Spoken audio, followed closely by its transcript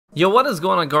Yo, what is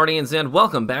going on, Guardians, and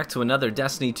welcome back to another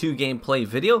Destiny 2 gameplay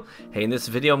video. Hey, in this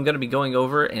video I'm going to be going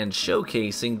over and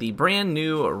showcasing the brand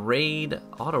new raid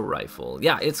auto rifle.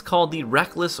 Yeah, it's called the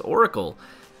Reckless Oracle,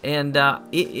 and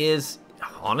it is,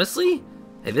 honestly,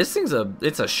 hey, this thing's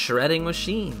it's a shredding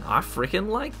machine. I freaking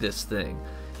like this thing.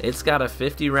 It's got a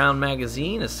 50 round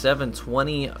magazine, a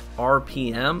 720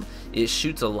 RPM. It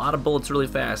shoots a lot of bullets really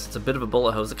fast. It's a bit of a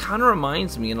bullet hose. It kind of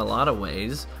reminds me in a lot of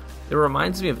ways. It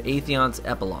reminds me of Atheon's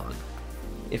Epilogue.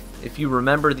 If you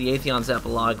remember the Atheon's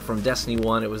Epilogue from Destiny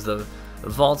 1, it was the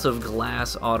Vault of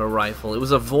Glass auto rifle. It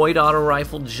was a void auto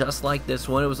rifle just like this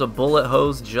one. It was a bullet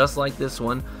hose just like this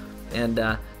one.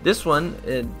 And this one,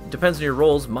 it depends on your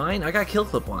rolls. Mine, I got kill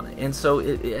clip on it. And so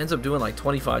it ends up doing like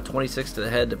 25, 26 to the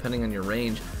head depending on your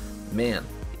range. Man,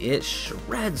 it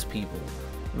shreds people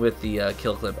with the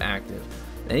kill clip active.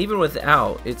 And even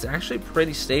without, it's actually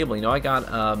pretty stable. You know, I got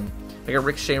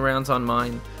ricochet rounds on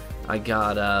mine. I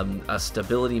got a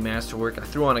stability masterwork. I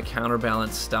threw on a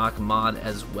counterbalance stock mod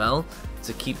as well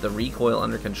to keep the recoil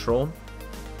under control.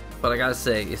 But I gotta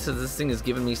say, this thing is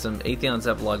giving me some Atheon's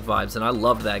Epilogue vibes, and I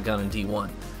loved that gun in D1.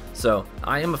 So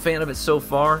I am a fan of it so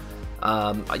far.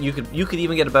 You could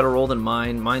even get a better roll than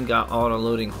mine. Mine got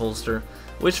auto-loading holster,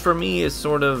 which for me is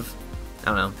sort of, I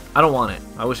don't know. I don't want it.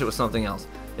 I wish it was something else.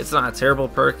 It's not a terrible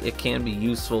perk. It can be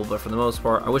useful, but for the most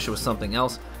part, I wish it was something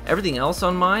else. Everything else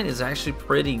on mine is actually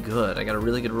pretty good. I got a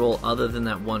really good roll other than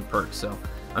that one perk, so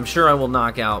I'm sure I will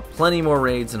knock out plenty more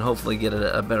raids and hopefully get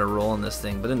a better roll on this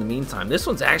thing. But in the meantime, this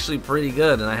one's actually pretty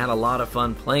good, and I had a lot of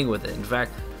fun playing with it. In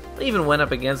fact, I even went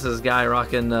up against this guy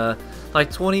rocking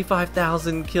like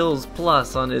 25,000 kills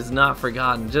plus on his Not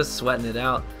Forgotten, just sweating it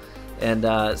out.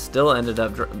 And still ended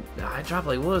up, I dropped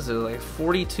like, what was it, like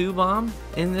 42 bomb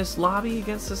in this lobby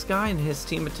against this guy and his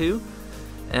team of 2.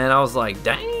 And I was like,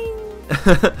 dang.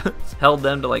 Held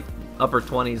them to like upper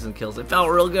 20s in kills. It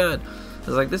felt real good. I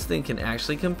was like, this thing can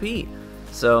actually compete.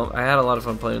 So I had a lot of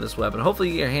fun playing with this weapon. Hopefully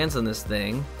you get your hands on this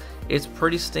thing. It's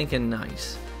pretty stinking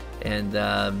nice. And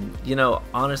you know,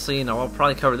 honestly, you know, I'll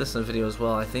probably cover this in a video as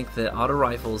well. I think that auto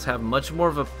rifles have much more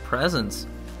of a presence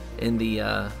in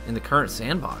the current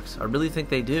sandbox. I really think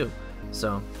they do.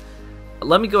 So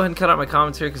let me go ahead and cut out my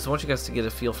commentary because I want you guys to get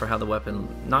a feel for how the weapon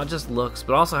not just looks,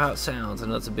 but also how it sounds. I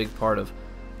know that's a big part of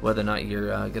whether or not you're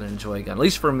going to enjoy a gun. At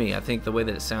least for me, I think the way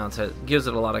that it sounds gives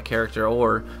it a lot of character,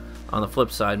 or on the flip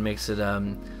side, makes it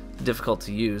difficult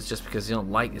to use just because you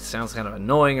don't like it. Sounds kind of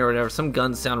annoying or whatever. Some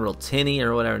guns sound real tinny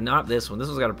or whatever. Not this one. This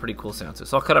one's got a pretty cool sound to it.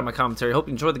 So I'll cut out my commentary. Hope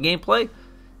you enjoyed the gameplay,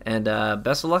 and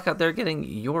best of luck out there getting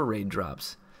your raid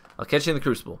drops. I'll catch you in the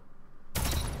Crucible.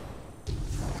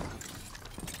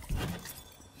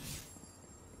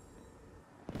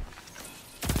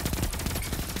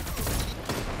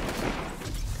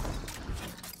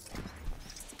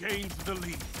 Gains the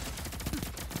lead.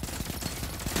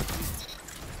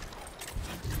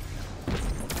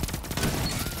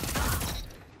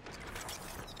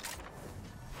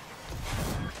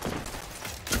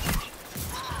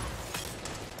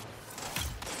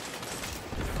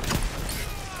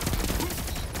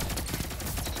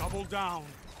 Double down.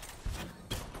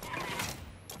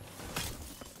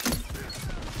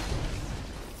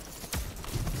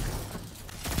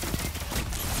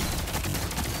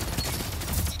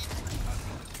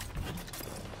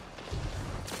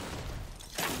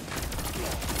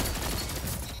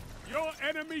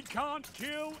 Enemy can't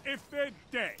kill if they're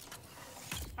dead.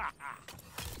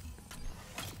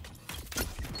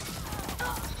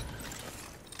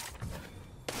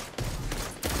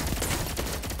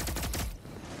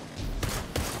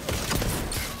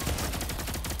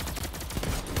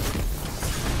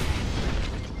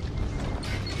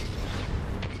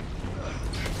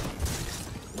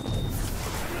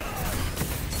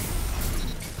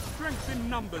 Strength in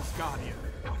numbers, Guardian.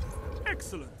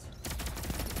 Excellent.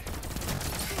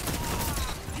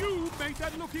 You made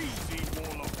that look easy,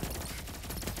 Warlock.